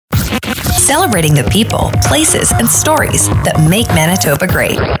Celebrating the people, places, and stories that make Manitoba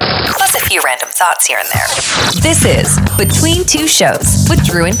great. Plus a few random thoughts here and there. This is Between Two Shows with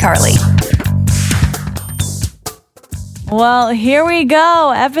Drew and Carly. Well, here we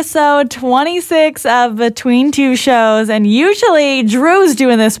go. Episode 26 of Between Two Shows. And usually Drew's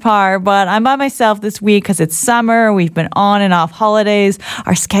doing this part, but I'm by myself this week because it's summer. We've been on and off holidays.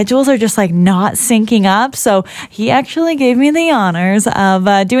 Our schedules are just like not syncing up. So he actually gave me the honors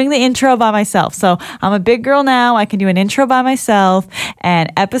of doing the intro by myself. So I'm a big girl now. I can do an intro by myself.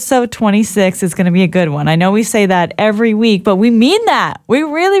 And episode 26 is going to be a good one. I know we say that every week, but we mean that. We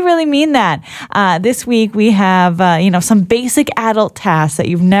really, really mean that. This week we have, some basic adult tasks that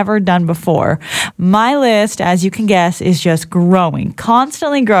you've never done before. My list, as you can guess, is just growing,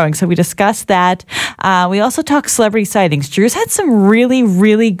 constantly growing. So we discussed that. We also talked celebrity sightings. Drew's had some really,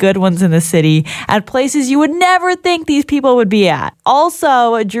 really good ones in the city at places you would never think these people would be at.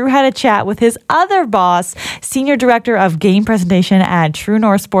 Also, Drew had a chat with his other boss, Senior Director of Game Presentation at True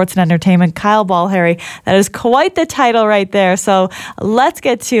North Sports and Entertainment, Kyle Ballharry. That is quite the title right there. So let's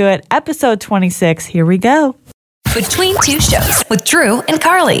get to it. Episode 26. Here we go. Between Two Shows with Drew and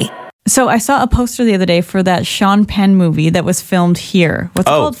Carly. So I saw a poster the other day for that Sean Penn movie that was filmed here. What's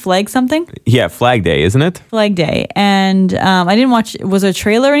it called? Flag something? Yeah, Flag Day, isn't it? Flag Day. And I didn't watch, was a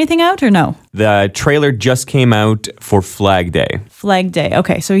trailer or anything out or no? The trailer just came out for Flag Day. Flag Day.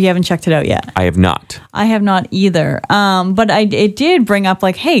 Okay, so you haven't checked it out yet? I have not. I have not either. But it did bring up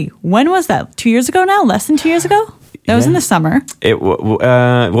like, hey, when was that? 2 years ago now? Less than 2 years ago? That was in the summer.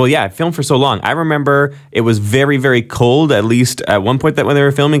 It filmed for so long. I remember it was very, very cold, at least at one point that when they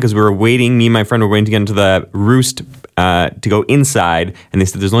were filming, because we were waiting, me and my friend were waiting to get into the roost to go inside, and they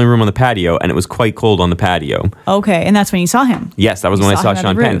said there's only room on the patio, and it was quite cold on the patio. Okay, and that's when you saw him? Yes, that was when I saw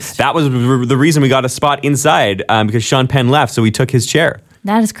Sean Penn. That was the reason we got a spot inside, because Sean Penn left, so we took his chair.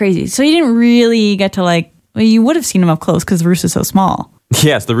 That is crazy. So you didn't really get to you would have seen him up close because the roost is so small.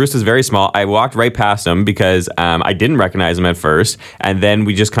 Yes, the roost is very small. I walked right past him because I didn't recognize him at first. And then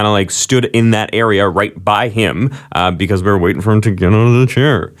we just kind of stood in that area right by him because we were waiting for him to get out of the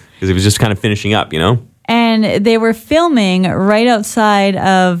chair. Because he was just kind of finishing up, And they were filming right outside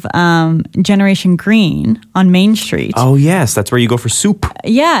of Generation Green on Main Street. Oh, yes. That's where you go for soup.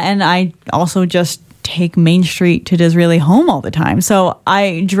 Yeah, and I also just take Main Street to Disraeli home all the time. So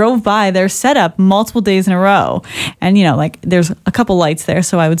I drove by their setup multiple days in a row. And, there's a couple lights there.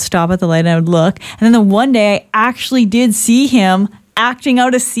 So I would stop at the light and I would look. And then the one day I actually did see him acting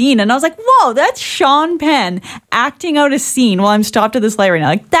out a scene. And I was like, whoa, that's Sean Penn acting out a scene while I'm stopped at this light right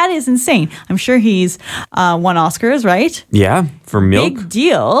now. That is insane. I'm sure he's won Oscars, right? Yeah, for Milk.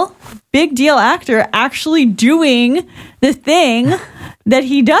 Big deal actor actually doing the thing that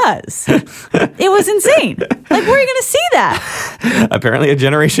he does. It was insane. Where are you going to see that? Apparently a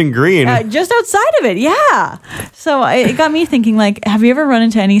Generation Green. Just outside of it, yeah. So it got me thinking, have you ever run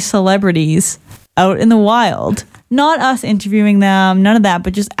into any celebrities out in the wild? Not us interviewing them, none of that,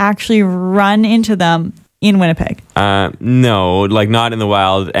 but just actually run into them in Winnipeg. No, not in the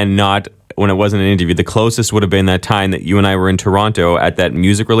wild and not when it wasn't an interview. The closest would have been that time that you and I were in Toronto at that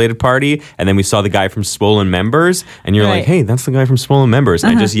music-related party, and then we saw the guy from Swollen Members, and you're like, hey, that's the guy from Swollen Members.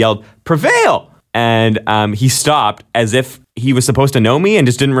 And I just yelled, Prevail! And he stopped as if he was supposed to know me and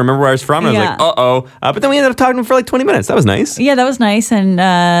just didn't remember where I was from. And I was like, uh-oh. But then we ended up talking to him for 20 minutes. That was nice. Yeah, that was nice.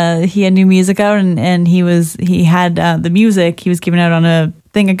 And he had new music out, and he had the music he was giving out on a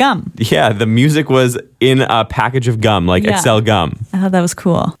thing of gum. Yeah, the music was in a package of gum, Excel gum. I thought that was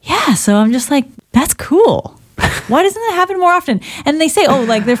cool. Yeah, so I'm just like, that's cool. Why doesn't that happen more often? And they say,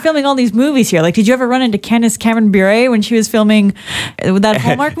 they're filming all these movies here. Did you ever run into Candace Cameron Bure when she was filming that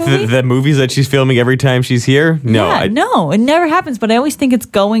Hallmark movie? the movies that she's filming every time she's here? No. No, it never happens. But I always think it's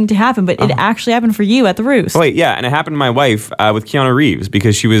going to happen. But it actually happened for you at the Roost. Oh, wait, yeah. And it happened to my wife with Keanu Reeves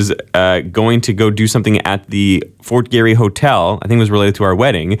because she was going to go do something at the Fort Garry Hotel. I think it was related to our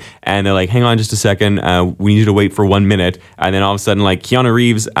wedding. And they're like, hang on just a second. We need you to wait for 1 minute. And then all of a sudden, Keanu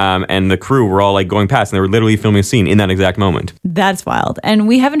Reeves and the crew were all going past. And they were literally filming a scene in that exact moment. That's wild. And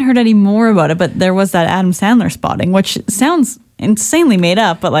we haven't heard any more about it, but there was that Adam Sandler spotting, which sounds insanely made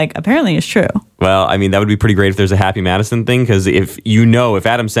up, but apparently it's true. Well, I mean, that would be pretty great if there's a Happy Madison thing, because if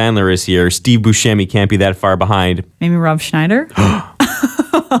Adam Sandler is here, Steve Buscemi can't be that far behind. Maybe Rob Schneider?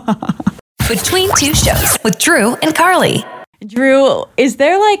 Between Two Shows with Drew and Carly. Drew, is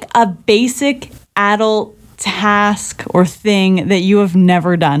there a basic adult task or thing that you have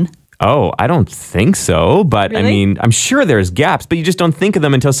never done? Oh, I don't think so. But Really? I mean, I'm sure there's gaps, but you just don't think of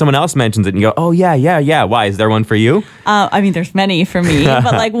them until someone else mentions it and you go, oh, yeah. Why? Is there one for you? I mean, there's many for me,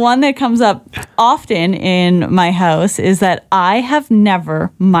 but like one that comes up often in my house is that I have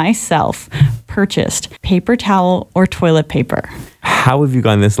never myself purchased paper towel or toilet paper. How have you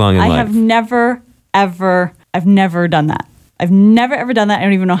gone this long in life? I have never, ever, I've never done that. I've never, ever done that. I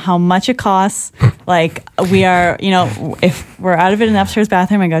don't even know how much it costs. Like, we are, if we're out of it in the upstairs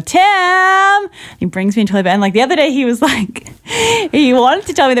bathroom, I go, Tim! He brings me a toilet paper. And like the other day, he was like, he wanted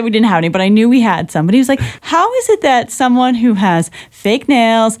to tell me that we didn't have any, but I knew we had some. But he was like, how is it that someone who has fake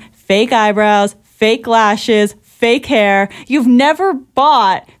nails, fake eyebrows, fake lashes, fake hair, you've never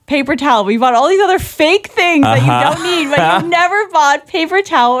bought paper towel, but you bought all these other fake things that you don't need, but you've never bought paper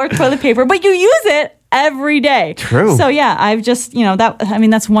towel or toilet paper, but you use it every day. True. So yeah, I've just,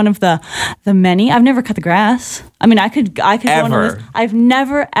 that's one of the many. I've never cut the grass. I mean, I could go on a list. I've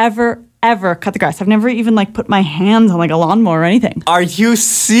never, ever cut the grass. I've never even put my hands on a lawnmower or anything. Are you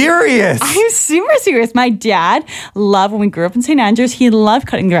serious? I'm super serious. My dad loved, when we grew up in St. Andrews, he loved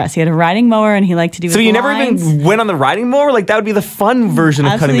cutting grass. He had a riding mower and he liked to do So you never even went on the riding mower? That would be the fun version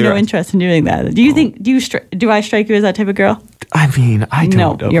of cutting the grass. Absolutely no interest in doing that. Do you think, do I strike you as that type of girl? I mean, I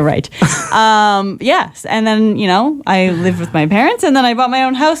don't know. You're right. Yes. And then, I lived with my parents and then I bought my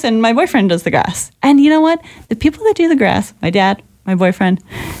own house and my boyfriend does the grass. And you know what? The people that do the grass, my dad, my boyfriend,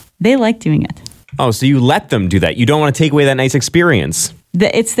 they like doing it. Oh, so you let them do that. You don't want to take away that nice experience.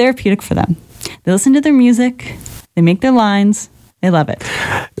 It's therapeutic for them. They listen to their music. They make their lines. They love it.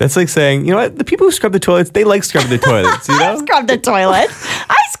 That's like saying, you know what? The people who scrub the toilets, they like scrubbing the toilets, I scrub the toilet.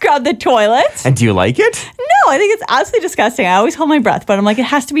 I scrub the toilet. And do you like it? No, I think it's absolutely disgusting. I always hold my breath, but I'm like, it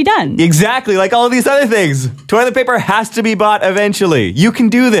has to be done. Exactly, like all of these other things. Toilet paper has to be bought eventually. You can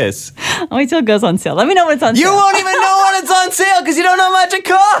do this. Wait till it goes on sale. Let me know when it's on sale. You won't even know when it's on sale because you don't know how much it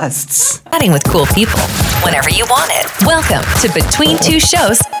costs. Chatting with cool people whenever you want it. Welcome to Between Two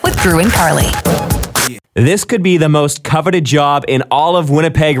Shows with Drew and Carly. This could be the most coveted job in all of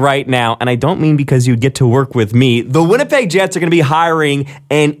Winnipeg right now. And I don't mean because you'd get to work with me. The Winnipeg Jets are going to be hiring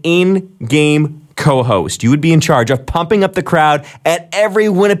an in-game co-host. You would be in charge of pumping up the crowd at every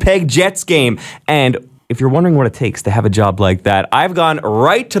Winnipeg Jets game. And if you're wondering what it takes to have a job like that, I've gone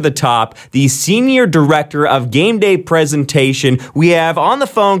right to the top. The Senior Director of Game Day Presentation. We have on the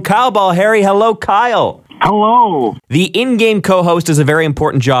phone Kyle Balhary. Hello, Kyle. Hello. The in-game co-host is a very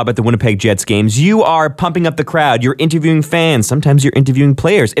important job at the Winnipeg Jets games. You are pumping up the crowd. You're interviewing fans. Sometimes you're interviewing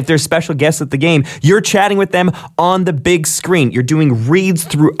players. If there's special guests at the game, you're chatting with them on the big screen. You're doing reads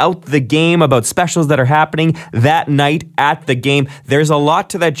throughout the game about specials that are happening that night at the game. There's a lot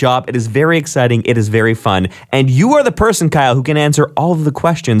to that job. It is very exciting. It is very fun. And you are the person, Kyle, who can answer all of the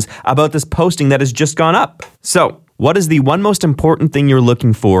questions about this posting that has just gone up. So, what is the one most important thing you're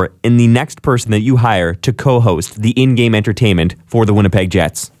looking for in the next person that you hire to co-host the in-game entertainment for the Winnipeg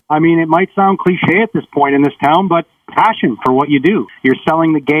Jets? I mean, it might sound cliche at this point in this town, but passion for what you do. You're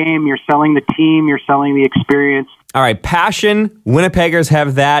selling the game, you're selling the team, you're selling the experience. All right, passion. Winnipeggers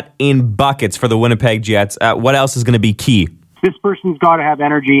have that in buckets for the Winnipeg Jets. What else is going to be key? This person's got to have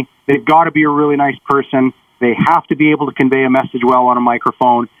energy. They've got to be a really nice person. They have to be able to convey a message well on a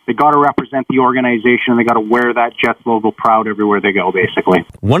microphone. They got to represent the organization, and they got to wear that Jets logo proud everywhere they go, basically.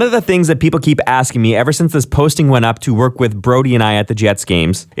 One of the things that people keep asking me ever since this posting went up to work with Brody and I at the Jets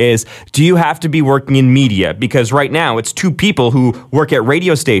games is, do you have to be working in media? Because right now it's two people who work at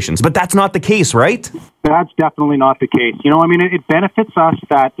radio stations, but that's not the case, right? That's definitely not the case. It benefits us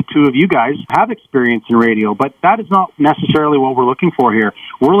that the two of you guys have experience in radio, but that is not necessarily what we're looking for here.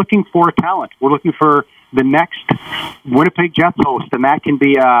 We're looking for talent. We're looking for the next Winnipeg Jets host, and that can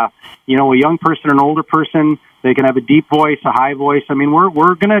be a young person, an older person. They can have a deep voice, a high voice. I mean,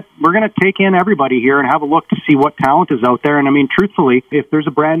 we're gonna take in everybody here and have a look to see what talent is out there. And I mean, truthfully, if there's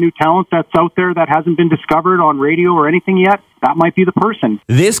a brand new talent that's out there that hasn't been discovered on radio or anything yet, that might be the person.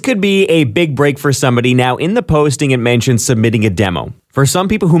 This could be a big break for somebody. Now, in the posting, it mentions submitting a demo. For some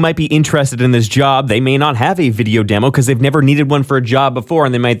people who might be interested in this job, they may not have a video demo because they've never needed one for a job before,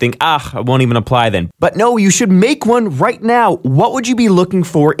 and they might think, I won't even apply then. But no, you should make one right now. What would you be looking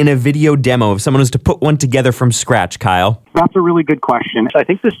for in a video demo if someone was to put one together from scratch, Kyle? That's a really good question. I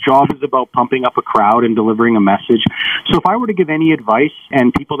think this job is about pumping up a crowd and delivering a message. So if I were to give any advice,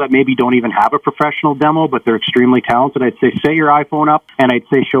 and people that maybe don't even have a professional demo, but they're extremely talented, I'd say, set your iPhone up, and I'd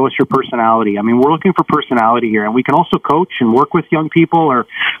say, show us your personality. I mean, we're looking for personality here, and we can also coach and work with young people or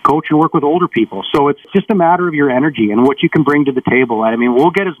coach and work with older people. So it's just a matter of your energy and what you can bring to the table. I mean,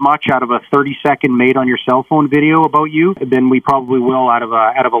 we'll get as much out of a 30-second made on your cell phone video about you than we probably will out of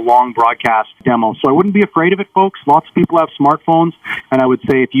a long broadcast demo. So I wouldn't be afraid of it, folks. Lots of people have smartphones, and I would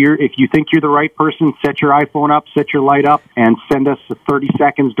say if you think you're the right person, set your iPhone up, set your light up, and send us 30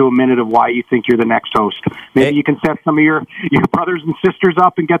 seconds to a minute of why you think you're the next host. Maybe you can set some of your brothers and sisters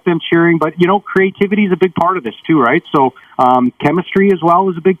up and get them cheering. But creativity is a big part of this too, right? So chemistry as well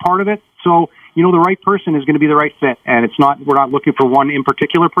is a big part of it. So the right person is going to be the right fit. And we're not looking for one in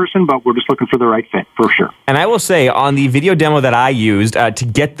particular person, but we're just looking for the right fit for sure. And I will say, on the video demo that I used to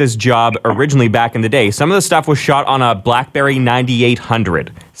get this job originally back in the day, some of the stuff was shot on a BlackBerry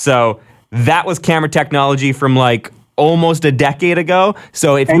 9800. So that was camera technology from like almost a decade ago.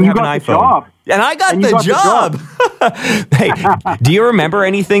 So if you have an iPhone... And I got the job. Hey, do you remember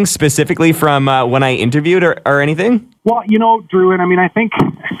anything specifically from when I interviewed or anything? Well, Drew, and I mean, I think,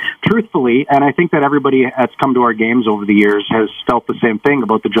 truthfully, and I think that everybody that's come to our games over the years has felt the same thing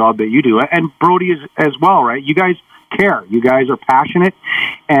about the job that you do. And Brody is as well, right? You guys care. You guys are passionate,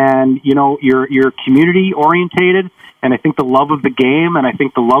 and, you're community-orientated. And I think the love of the game, and I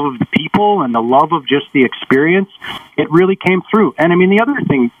think the love of the people, and the love of just the experience, it really came through. And I mean, the other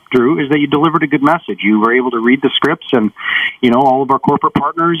thing, Drew, is that you delivered a good message. You were able to read the scripts, and all of our corporate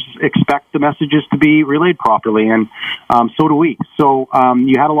partners expect the messages to be relayed properly, and so do we. So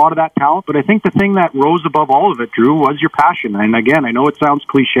you had a lot of that talent, but I think the thing that rose above all of it, Drew, was your passion. And again, I know it sounds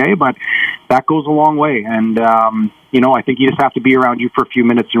cliche, but that goes a long way. And I think you just have to be around you for a few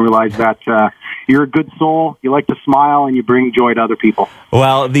minutes and realize that you're a good soul, you like to smile, and you bring joy to other people.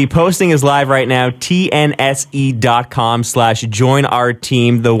 Well, the posting is live right now, tnse.com/join our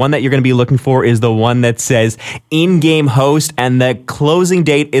team. The one that you're going to be looking for is the one that says in-game host, and the closing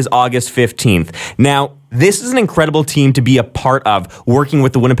date is August 15th. Now, this is an incredible team to be a part of, working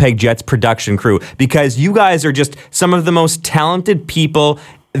with the Winnipeg Jets production crew, because you guys are just some of the most talented people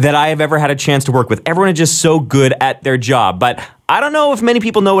that I have ever had a chance to work with. Everyone is just so good at their job. But I don't know if many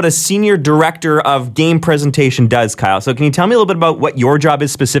people know what a senior director of game presentation does, Kyle. So can you tell me a little bit about what your job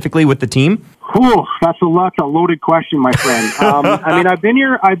is specifically with the team? Ooh, that's a loaded question, my friend. I mean, I've been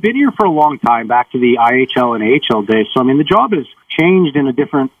here for a long time, back to the IHL and AHL days. So I mean, the job has changed in a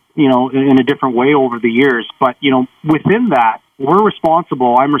different way over the years. But within that,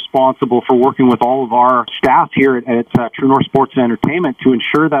 I'm responsible for working with all of our staff here at True North Sports and Entertainment to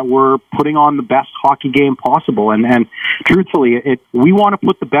ensure that we're putting on the best hockey game possible. And truthfully, we want to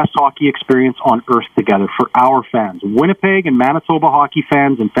put the best hockey experience on earth together for our fans. Winnipeg and Manitoba hockey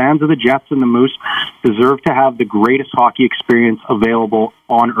fans and fans of the Jets and the Moose deserve to have the greatest hockey experience available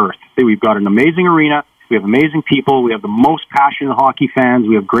on earth. We've got an amazing arena. We have amazing people. We have the most passionate hockey fans.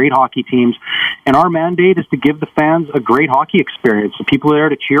 We have great hockey teams. And our mandate is to give the fans a great hockey experience. The people are there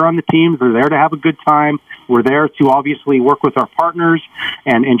to cheer on the teams. They're there to have a good time. We're there to obviously work with our partners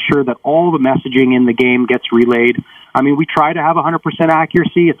and ensure that all the messaging in the game gets relayed. I mean, we try to have 100%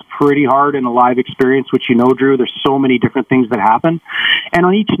 accuracy. It's pretty hard in a live experience, which Drew, there's so many different things that happen. And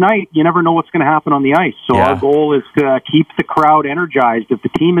on each night, you never know what's going to happen on the ice. So Our goal is to keep the crowd energized if the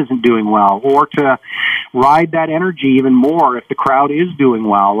team isn't doing well, or to ride that energy even more if the crowd is doing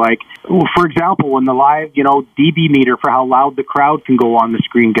well. Like, for example, when the live, dB meter for how loud the crowd can go on the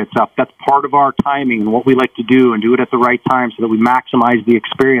screen gets up, that's part of our timing and what we like to do, and do it at the right time so that we maximize the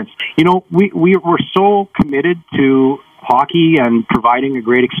experience. We're so committed to hockey and providing a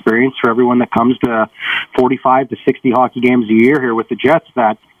great experience for everyone that comes to 45 to 60 hockey games a year here with the Jets,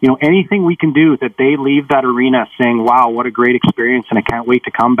 that anything we can do that they leave that arena saying, wow, what a great experience and I can't wait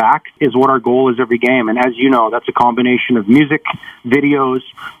to come back, is what our goal is every game. And as you know, that's a combination of music, videos,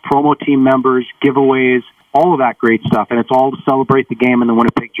 promo team members, giveaways, all of that great stuff, and it's all to celebrate the game and the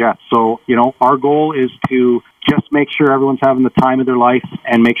Winnipeg Jets. So, our goal is to just make sure everyone's having the time of their life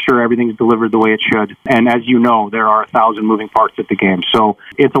and make sure everything's delivered the way it should. And as you know, there are 1,000 moving parts at the game. So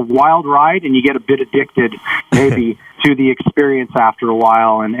it's a wild ride, and you get a bit addicted maybe to the experience after a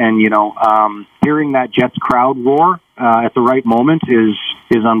while. And hearing that Jets crowd roar at the right moment is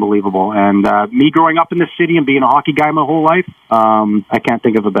unbelievable. And me growing up in this city and being a hockey guy my whole life, I can't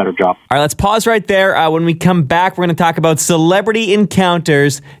think of a better job. All right, let's pause right there. When we come back, we're going to talk about celebrity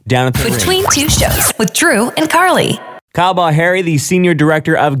encounters down at the Between Two Shows with Drew and Carly. Kyle Bahari, the Senior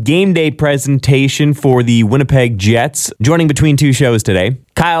Director of Game Day Presentation for the Winnipeg Jets, joining Between Two Shows today.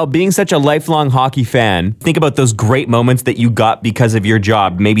 Kyle, being such a lifelong hockey fan, think about those great moments that you got because of your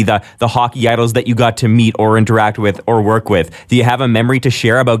job, maybe the hockey idols that you got to meet or interact with or work with. Do you have a memory to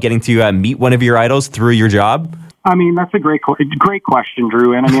share about getting to meet one of your idols through your job? I mean, that's a great question,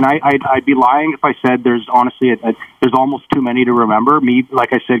 Drew. And I mean, I'd be lying if I said there's honestly there's almost too many to remember. Me,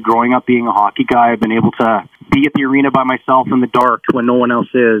 like I said, growing up being a hockey guy, I've been able to be at the arena by myself in the dark when no one else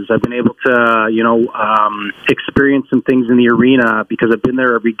is. I've been able to, experience some things in the arena because I've been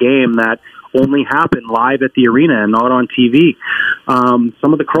there every game that only happened live at the arena and not on TV.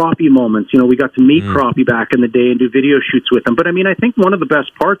 Some of the Crappie moments, we got to meet Crappie back in the day and do video shoots with him. But I mean, I think one of the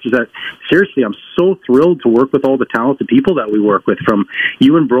best parts is that, seriously, I'm so thrilled to work with all the talented people that we work with, from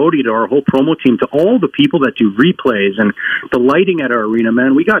you and Brody to our whole promo team to all the people that do replays and the lighting at our arena.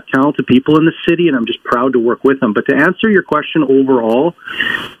 Man, we got talented people in the city, and I'm just proud to work with them. But to answer your question overall,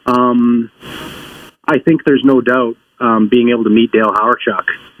 I think there's no doubt being able to meet Dale Hawerchuk,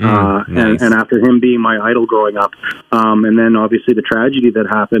 nice. and after him being my idol growing up, and then obviously the tragedy that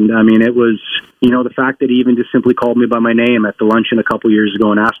happened. I mean, it was, the fact that he even just simply called me by my name at the luncheon a couple years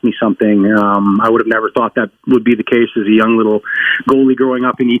ago and asked me something. I would have never thought that would be the case as a young little goalie growing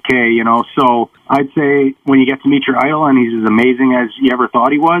up in EK, So I'd say when you get to meet your idol and he's as amazing as you ever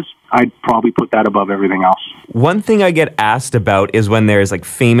thought he was, I'd probably put that above everything else. One thing I get asked about is when there's like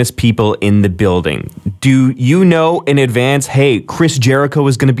famous people in the building. Do you know in advance, hey, Chris Jericho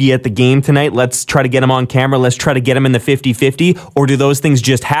is going to be at the game tonight, let's try to get him on camera, let's try to get him in the 50-50, or do those things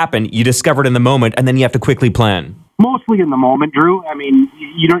just happen, you discover it in the moment, and then you have to quickly plan? Mostly in the moment, Drew. I mean,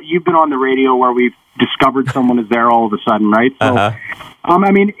 you've been on the radio where we've discovered someone is there all of a sudden, right? So,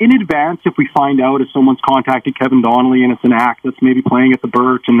 I mean, in advance, if we find out if someone's contacted Kevin Donnelly and it's an act that's maybe playing at the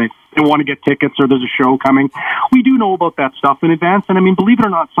Burt and they want to get tickets or there's a show coming, we do know about that stuff in advance. And I mean, believe it or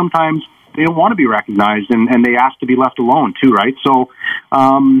not, sometimes they don't want to be recognized and they ask to be left alone too, right? So,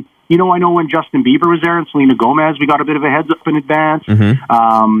 I know when Justin Bieber was there and Selena Gomez, we got a bit of a heads up in advance.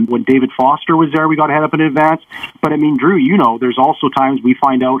 When David Foster was there, we got a head up in advance. But I mean, Drew, there's also times we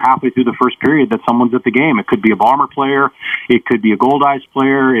find out halfway through the first period that someone's at the game. It could be a Bomber player. It could be a Gold Eyes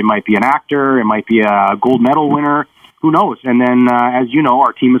player. It might be an actor. It might be a gold medal winner. Who knows? And then, as you know,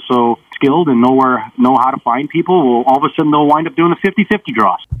 our team is so skilled and know how to find people. Well, all of a sudden they'll wind up doing the 50-50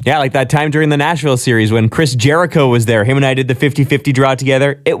 draws. Yeah, like that time during the Nashville series when Chris Jericho was there. Him and I did the 50-50 draw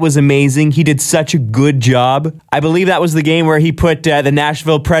together. It was amazing. He did such a good job. I believe that was the game where he put the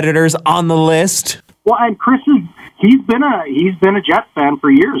Nashville Predators on the list. Well, and Chris he's been a Jets fan for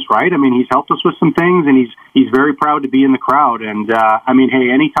years, right? I mean, he's helped us with some things, and he's very proud to be in the crowd. And I mean, hey,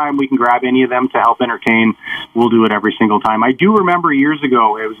 anytime we can grab any of them to help entertain, we'll do it every single time. I do remember years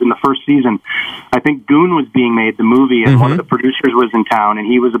ago, it was in the first season, I think Goon was being made, the movie, and one of the producers was in town, and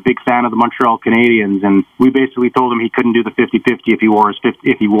he was a big fan of the Montreal Canadiens, and we basically told him he couldn't do the 50-50 if he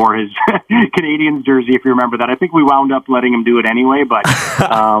wore his Canadiens jersey, if you remember that. I think we wound up letting him do it anyway, but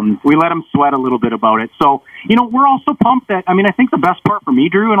we let him sweat a little bit about it. So, we're also pumped that, I mean, I think the best part for me,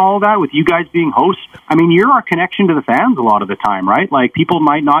 Drew, and all of that, with you guys being hosts, I mean, you're our connection to the fans a lot of the time, right? Like, people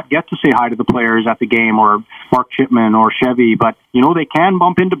might not get to say hi to the players at the game or Mark Chipman or Chevy, but, they can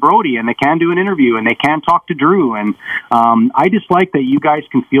bump into Brody and they can do an interview and they can talk to Drew. And I just like that you guys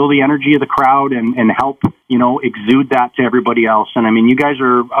can feel the energy of the crowd and help, exude that to everybody else. And I mean, you guys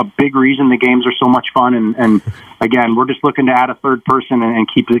are a big reason the games are so much fun. And again, we're just looking to add a third person and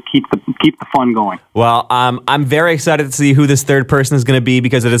keep the fun going. Well, I'm very excited to see who this third person is going to be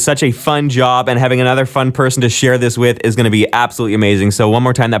because it is such a fun job, and having another fun person to share this with is going to be absolutely amazing. So one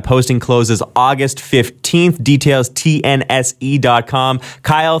more time, that posting closes August 15th. Details, tnse.com.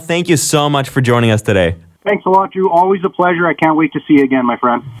 Kyle, thank you so much for joining us today. Thanks a lot, Drew. Always a pleasure. I can't wait to see you again, my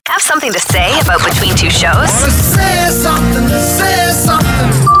friend. Have something to say about Between Two Shows? Say something.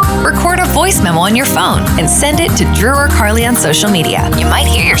 Record a voice memo on your phone and send it to Drew or Carly on social media. You might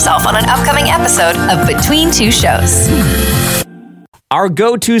hear yourself on an upcoming episode of Between Two Shows. Our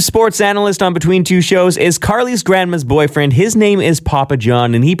go-to sports analyst on Between Two Shows is Carly's grandma's boyfriend. His name is Papa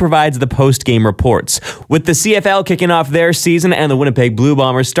John, and he provides the post-game reports. With the CFL kicking off their season and the Winnipeg Blue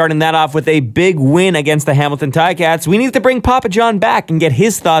Bombers starting that off with a big win against the Hamilton Ticats, we need to bring Papa John back and get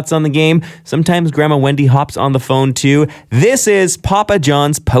his thoughts on the game. Sometimes Grandma Wendy hops on the phone too. This is Papa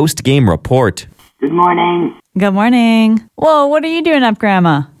John's post-game report. Good morning. Good morning. Whoa, what are you doing up,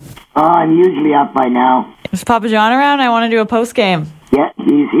 Grandma? I'm usually up by now. Is Papa John around? I want to do a post-game. Yeah,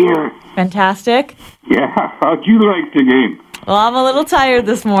 he's here. Fantastic. Yeah, how'd you like the game? Well, I'm a little tired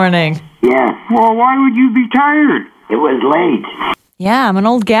this morning. Yeah. Well, why would you be tired? It was late. Yeah, I'm an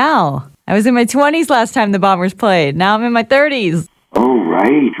old gal. I was in my 20s last time the Bombers played. Now I'm in my 30s. Oh,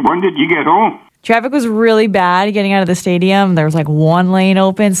 right. When did you get home? Traffic was really bad getting out of the stadium. There was like one lane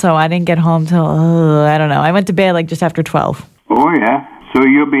open, so I didn't get home till, I don't know. I went to bed like just after 12. Oh, yeah. So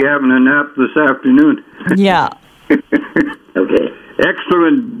you'll be having a nap this afternoon. Yeah. Okay.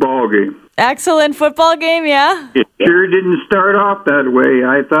 Excellent ball game. Excellent football game, yeah? It sure didn't start off that way.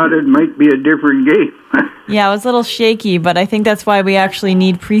 I thought it might be a different game. Yeah, it was a little shaky, but I think that's why we actually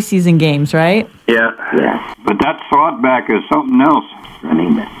need preseason games, right? Yeah. But that slotback is something else.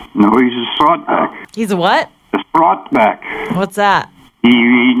 Running back. No, he's a slotback. He's a what? A slotback. What's that?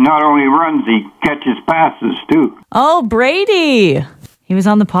 He not only runs, he catches passes, too. Oh, Brady. He was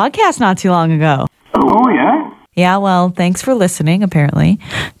on the podcast not too long ago. Oh, yeah? Yeah, well, thanks for listening, apparently.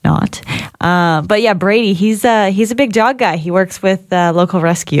 Not. But yeah, Brady, he's a big dog guy. He works with local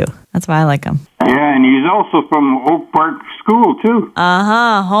rescue. That's why I like him. Yeah, and he's also from Oak Park School, too.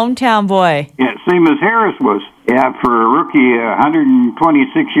 Uh-huh, hometown boy. Yeah, same as Harris was. Yeah, for a rookie,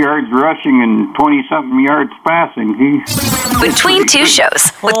 126 yards rushing and 20-something yards passing. Between Two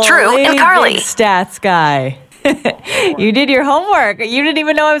Shows with Drew and Holy Carly. big stats guy. You did your homework. You didn't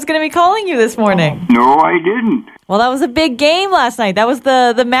even know I was going to be calling you this morning. No, I didn't. Well, that was a big game last night. That was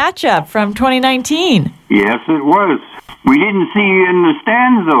the matchup from 2019. Yes, it was. We didn't see you in the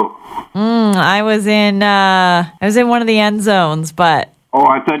stands, though. I was in one of the end zones, but Oh,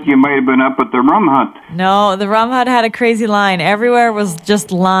 I thought you might have been up at the rum hunt. no, the Rum Hut had a crazy line. Everywhere was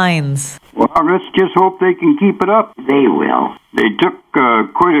just lines. Well, let's just hope they can keep it up. They will. They took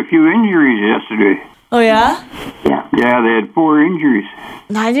quite a few injuries yesterday. Oh, yeah? Yeah. Yeah, they had 4 injuries.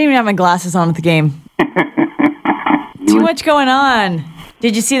 I didn't even have my glasses on at the game. Too much going on.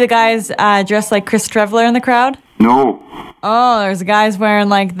 Did you see the guys dressed like Chris Trevler in the crowd? No. Oh, there's guys wearing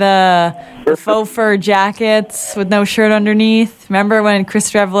like the faux fur jackets with no shirt underneath. Remember when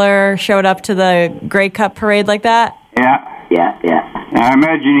Chris Trevler showed up to the Grey Cup parade like that? Yeah. Yeah. I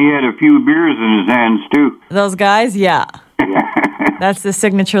imagine he had a few beers in his hands, too. Those guys? Yeah. That's the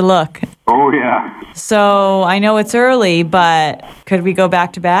signature look. Oh, yeah. So I know it's early, but could we go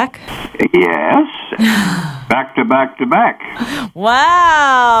back to back? Yes. Back to back to back.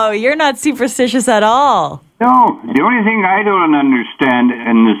 Wow, you're not superstitious at all. No, the only thing I don't understand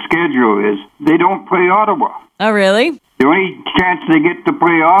in the schedule is they don't play Ottawa. Oh, really? The only chance they get to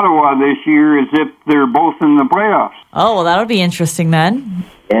play Ottawa this year is if they're both in the playoffs. Oh, well, that'll be interesting then.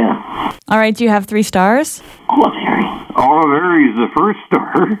 Yeah. All right, do you have 3 stars? Oliveri. Oliveri is the first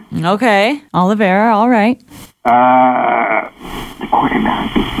star. Okay, Oliveira, all right. The quarterback.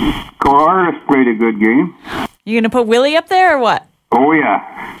 Colares played a good game. You gonna put Willie up there or what? Oh,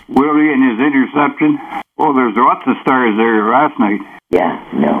 yeah. Willie and his interception. Oh, there's lots of stars there last night. Yeah.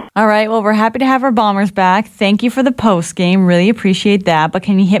 No. All right, well, we're happy to have our Bombers back. Thank you for the post game. Really appreciate that. But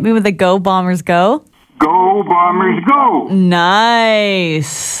can you hit me with a go, Bombers, go? Go, Bombers, go!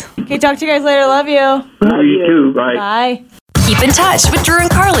 Nice. Okay, talk to you guys later. Love you. You too, bye. Bye. Keep in touch with Drew and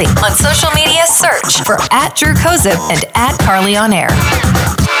Carly on social media. Search for @Drew Kozub and @Carly on Air.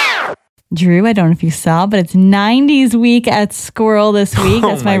 Drew, I don't know if you saw, but it's 90s week at Squirrel this week.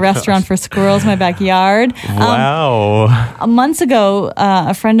 That's my my restaurant for squirrels, my backyard. Wow. Months ago,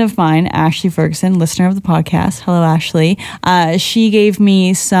 a friend of mine, Ashley Ferguson, listener of the podcast, hello Ashley, she gave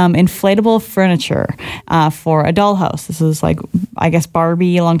me some inflatable furniture for a dollhouse. This was like, I guess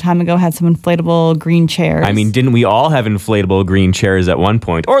Barbie a long time ago had some inflatable green chairs. I mean, didn't we all have inflatable green chairs at one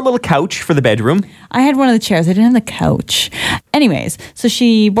point? Or a little couch for the bedroom? I had one of the chairs. I didn't have the couch. Anyways, so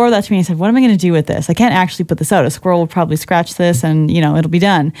she borrowed that to me and said, what am I going to do with this? I can't actually put this out. A squirrel will probably scratch this and, it'll be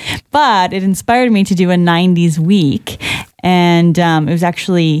done. But it inspired me to do a 90s week. And it was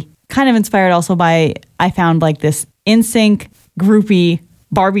actually kind of inspired also by, I found like this NSYNC groupie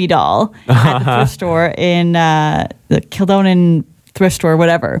Barbie doll at the thrift store in the Kildonan thrift store,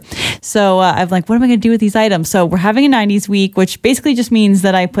 whatever. So I'm like, what am I going to do with these items? So we're having a 90s week, which basically just means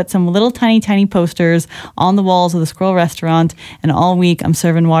that I put some little tiny posters on the walls of the Squirrel restaurant, and all week I'm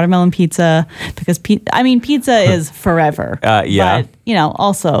serving watermelon pizza because pizza is forever. Yeah. But,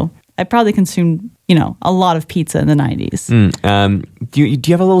 also I probably consumed, a lot of pizza in the 90s. Do you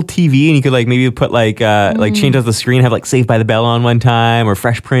have a little TV and you could maybe put change out the screen, have Saved by the Bell on one time or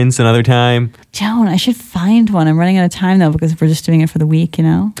Fresh Prince another time? Joan, I should find one. I'm running out of time though because we're just doing it for the week,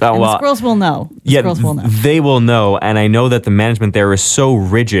 And the squirrels will know. Squirrels will know. They will know, and I know that the management there is so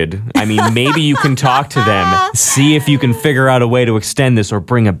rigid. I mean, maybe you can talk to them, see if you can figure out a way to extend this or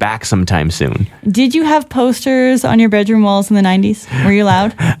bring it back sometime soon. Did you have posters on your bedroom walls in the 90s? Were you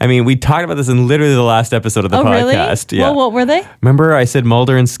allowed? I mean, we talked about this in literally the last episode of the podcast. Really? Yeah. Well, what were they? Remember I said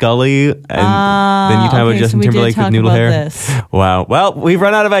Mulder and Scully, and then you talked about Justin Timberlake with noodle hair? This. Wow. Well, we've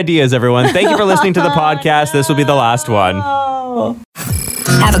run out of ideas, everyone. Thank you for listening to the podcast. This will be the last one.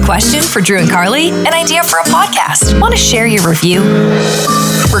 Have a question for Drew and Carly? An idea for a podcast? Want to share your review?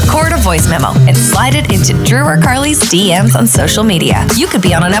 Record a voice memo and slide it into Drew or Carly's DMs on social media. You could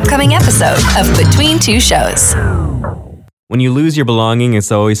be on an upcoming episode of Between Two Shows. When you lose your belonging,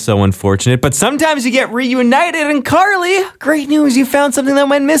 it's always so unfortunate, but sometimes you get reunited. And Carly, great news, you found something that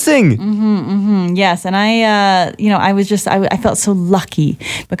went missing. Yes, and I felt so lucky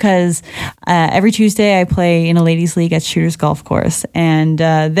because every Tuesday I play in a ladies' league at Shooters Golf Course, and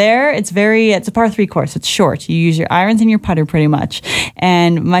there it's a par 3 course. It's short. You use your irons and your putter pretty much.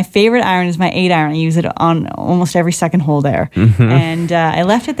 And my favorite iron is my 8-iron. I use it on almost every second hole there. And I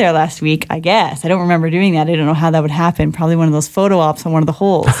left it there last week. I guess I don't remember doing that. I don't know how that would happen. Probably one of those photo ops on one of the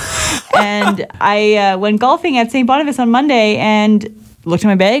holes. And I went golfing at St. Boniface on Monday and looked at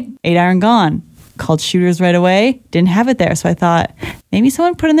my bag, 8-iron gone. Called Shooters right away, didn't have it there. So I thought maybe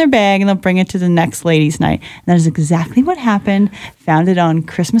someone put it in their bag and they'll bring it to the next ladies' night. And that is exactly what happened. Found it on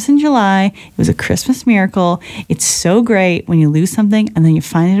Christmas in July. It was a Christmas miracle. It's so great when you lose something and then you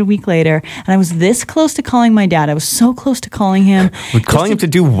find it a week later. And I was this close to calling my dad. I was so close to calling him. Calling him to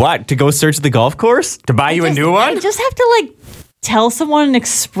do what? To go search the golf course? To buy you a new one? I just have to tell someone and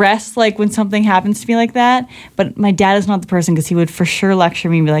express when something happens to me like that. But my dad is not the person, because he would for sure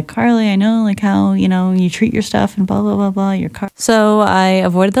lecture me and be like, Carly, I know how you treat your stuff and blah blah blah blah your car. So I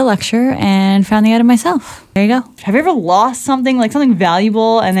avoided the lecture and found the item myself. There you go. Have you ever lost something something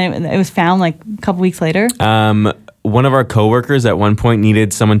valuable and then it was found a couple weeks later? One of our coworkers at one point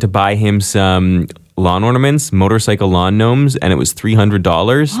needed someone to buy him some lawn ornaments, motorcycle lawn gnomes, and it was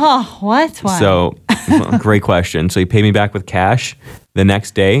 $300. Oh, what? Why? So, great question. So he paid me back with cash. The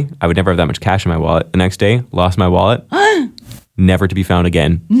next day, I would never have that much cash in my wallet. The next day, lost my wallet. Never to be found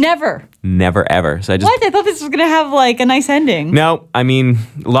again. Never ever. So I just... What? I thought this was going to have a nice ending. No, I mean,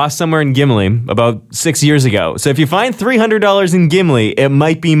 lost somewhere in Gimli about 6 years ago. So if you find $300 in Gimli, it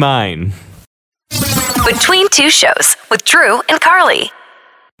might be mine. Between Two Shows with Drew and Carly.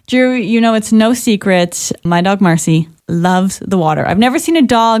 Drew, it's no secret. My dog Marcy loves the water. I've never seen a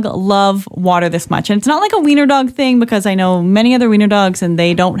dog love water this much. And it's not like a wiener dog thing, because I know many other wiener dogs and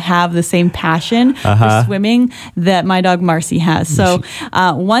they don't have the same passion for swimming that my dog Marcy has. So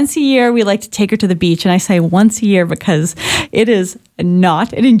once a year, we like to take her to the beach. And I say once a year because it is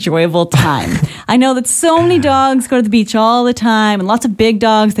not an enjoyable time. I know that so many dogs go to the beach all the time, and lots of big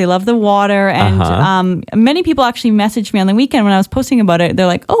dogs, they love the water. And many people actually messaged me on the weekend when I was posting about it. They're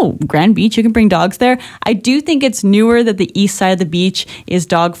like, oh, Grand Beach, you can bring dogs there. I do think it's newer that the east side of the beach is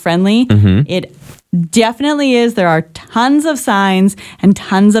dog friendly. It definitely is. There are tons of signs and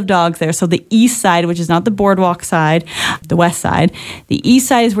tons of dogs there. So the east side, which is not the boardwalk side, the west side, the east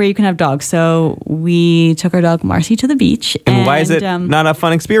side is where you can have dogs. So we took our dog Marcy to the beach. And why is it not a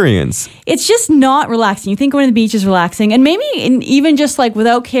fun experience? It's just not relaxing. You think going to the beach is relaxing, and maybe even just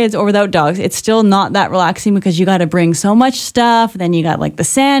without kids or without dogs, it's still not that relaxing, because you got to bring so much stuff. Then you got the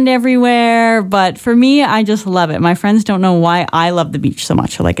sand everywhere. But for me, I just love it. My friends don't know why I love the beach so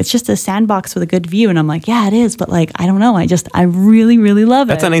much. They're like, it's just a sandbox with a good view. And I'm like, yeah, it is. But I don't know. I really, really love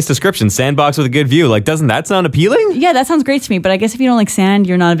it. That's a nice description. Sandbox with a good view. Doesn't that sound appealing? Yeah, that sounds great to me. But I guess if you don't like sand,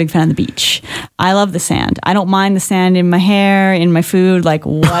 you're not a big fan of the beach. I love the sand. I don't mind the sand in my hair, in my food,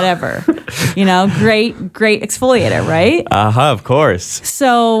 whatever. Great exfoliator, right? Of course.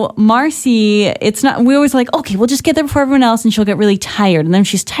 So Marcy, it's not, we always okay, we'll just get there before everyone else, and she'll get really tired. And then if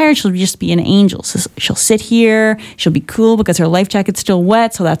she's tired, she'll just be an angel. So she'll sit here, she'll be cool because her life jacket's still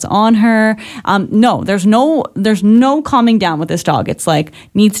wet, so that's on her. No, there's no calming down with this dog. It's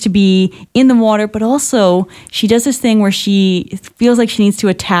needs to be in the water, but also she does this thing where she feels like she needs to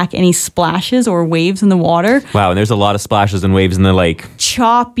attack any splashes or waves in the water. Wow, and there's a lot of splashes and waves in the lake.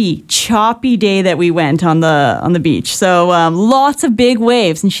 Choppy day that we went on the beach. So lots of big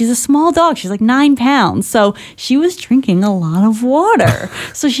waves, and she's a small dog. She's 9 pounds. So she was drinking a lot of water.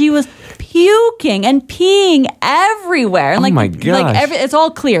 So she was puking and peeing everywhere. And oh my gosh. It's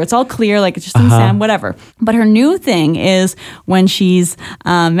all clear. It's just in sand, whatever. But her new thing is when she's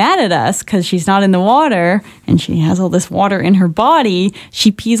mad at us because she's not in the water and she has all this water in her body,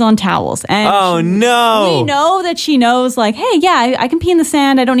 she pees on towels. And no. We know that she knows hey, yeah, I can pee in the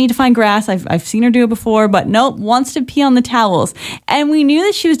sand. I don't need to find grass. I've seen her do it before, but nope, wants to pee on the towels. And we knew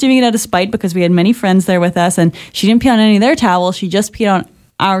that she was doing it out of spite because we had many friends there with us, and she didn't pee on any of their towels. She just peed on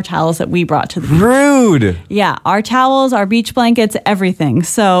our towels that we brought to the beach. Rude. Yeah, our towels, our beach blankets, everything.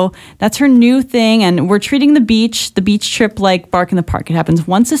 So that's her new thing, and we're treating the beach trip like Bark in the Park. It happens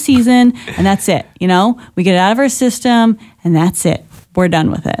once a season, and that's it. We get it out of our system, and that's it. We're done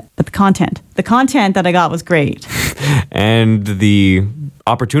with it. But the content that I got was great. And the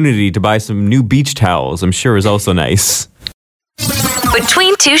opportunity to buy some new beach towels, I'm sure, is also nice.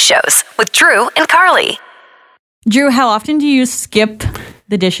 Between Two Shows with Drew and Carly. Drew, how often do you skip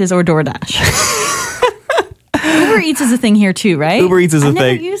the dishes or DoorDash? Uber Eats is a thing here too, right? Uber Eats is a I've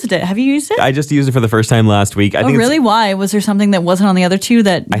thing. never used it. Have you used it? I just used it for the first time last week. I Oh, think really? Why? Was there something that wasn't on the other two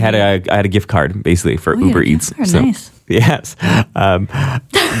that I had a gift card basically for you had Uber a gift Eats. card. So, Nice. yes.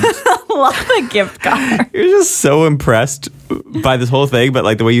 love a gift card? You're just so impressed by this whole thing, but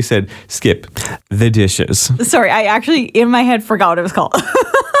like the way you said, skip the dishes. Sorry, I actually in my head forgot what it was called.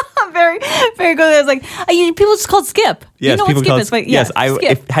 Very, very good. I was like, people just called skip. Yes, you know people what skip call it, is, but yes.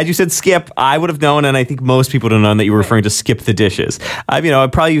 skip. Had you said skip, I would have known, and I think most people would have known that you were referring to skip the dishes. I'd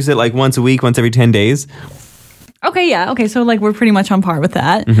probably use it like once a week, once every 10 days. Okay, yeah. Okay, so like we're pretty much on par with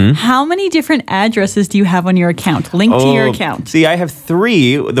that. Mm-hmm. How many different addresses do you have on your account, linked to your account? See, I have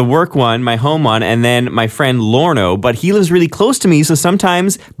 3, the work one, my home one, and then my friend Lorno, but he lives really close to me, so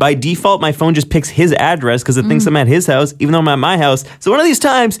sometimes by default my phone just picks his address because it thinks I'm at his house, even though I'm at my house. So one of these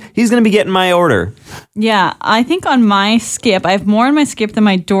times, he's going to be getting my order. Yeah, I think on my Skip, I have more on my Skip than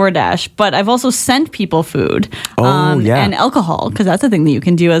my DoorDash, but I've also sent people food yeah. and alcohol, because that's a thing that you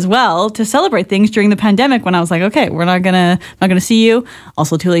can do as well to celebrate things during the pandemic when I was like, okay, we're not gonna see you.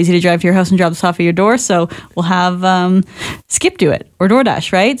 Also too lazy to drive to your house and drop this off at your door, so we'll have Skip do it or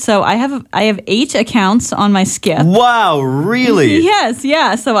DoorDash, right? So I have 8 accounts on my Skip. Wow, really? Yes,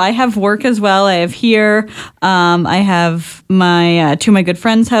 yeah. So I have work as well. I have here. I have my 2 of my good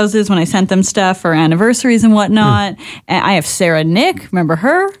friends' houses when I sent them stuff for anniversaries and whatnot. And I have Sarah Nick. Remember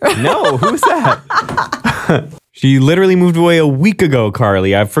her? No, who's that? She literally moved away a week ago,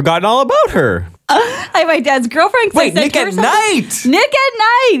 Carly. I've forgotten all about her. I have my dad's girlfriend. Wait, Nick at Night. Nick at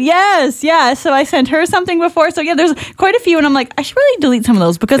Night. Yes, yeah. So I sent her something before. So yeah, there's quite a few, and I'm like, I should really delete some of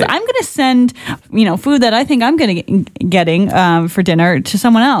those because I'm going to send, food that I think I'm going to getting for dinner to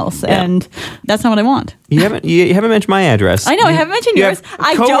someone else, and that's not what I want. You haven't mentioned my address. I know, I haven't mentioned yours.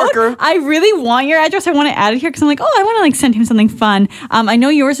 I don't. I really want your address. I want to add it here because I'm like, I want to like send him something fun. I know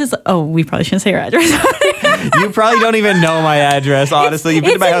yours is. Oh, we probably shouldn't say your address. You probably don't even know my address. Honestly, you've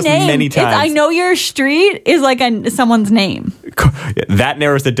been to my house many times. I know your street is like someone's name. That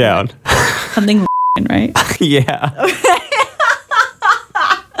narrows it down. Something right? Yeah.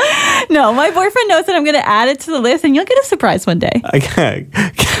 No, my boyfriend knows that I'm going to add it to the list, and you'll get a surprise one day. Okay.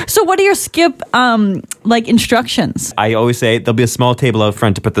 So, what are your Skip instructions? I always say there'll be a small table out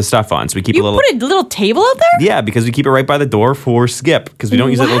front to put the stuff on, so we keep You a little. put a little table out there? Yeah, because we keep it right by the door for Skip, because we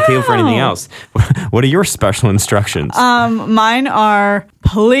don't use that little table for anything else. What are your special instructions? Mine are: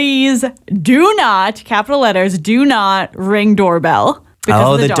 please do not, capital letters, do not ring doorbell.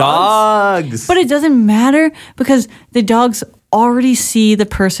 Because of the dogs. But it doesn't matter because the dogs already see the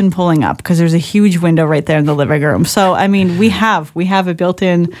person pulling up because there's a huge window right there in the living room. So, I mean, we have a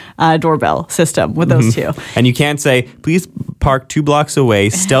built-in doorbell system with those two. And you can't say, please park 2 blocks away,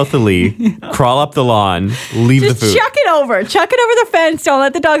 stealthily, crawl up the lawn, leave the food. Chuck it over the fence. Don't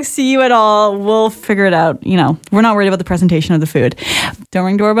let the dogs see you at all. We'll figure it out. We're not worried about the presentation of the food. Don't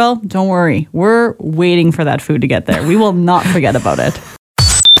ring doorbell. Don't worry. We're waiting for that food to get there. We will not forget about it.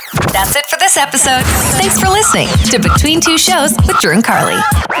 That's it for this episode. Thanks for listening to Between Two Shows with Drew and Carly.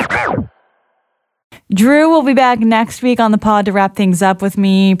 Drew will be back next week on the pod to wrap things up with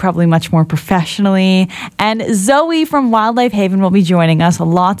me, probably much more professionally. And Zoe from Wildlife Haven will be joining us.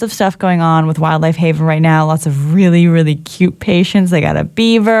 Lots of stuff going on with Wildlife Haven right now. Lots of really, really cute patients. They got a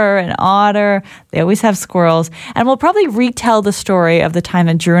beaver, an otter. They always have squirrels. And we'll probably retell the story of the time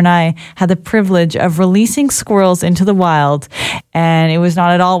that Drew and I had the privilege of releasing squirrels into the wild. And it was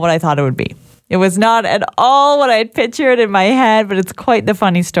not at all what I thought it would be. It was not at all what I had pictured in my head, but it's quite the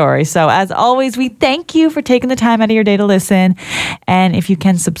funny story. So as always, we thank you for taking the time out of your day to listen. And if you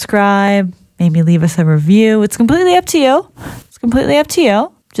can subscribe, maybe leave us a review. It's completely up to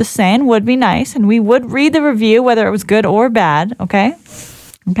you. Just saying, would be nice. And we would read the review, whether it was good or bad. Okay,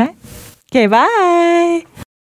 bye.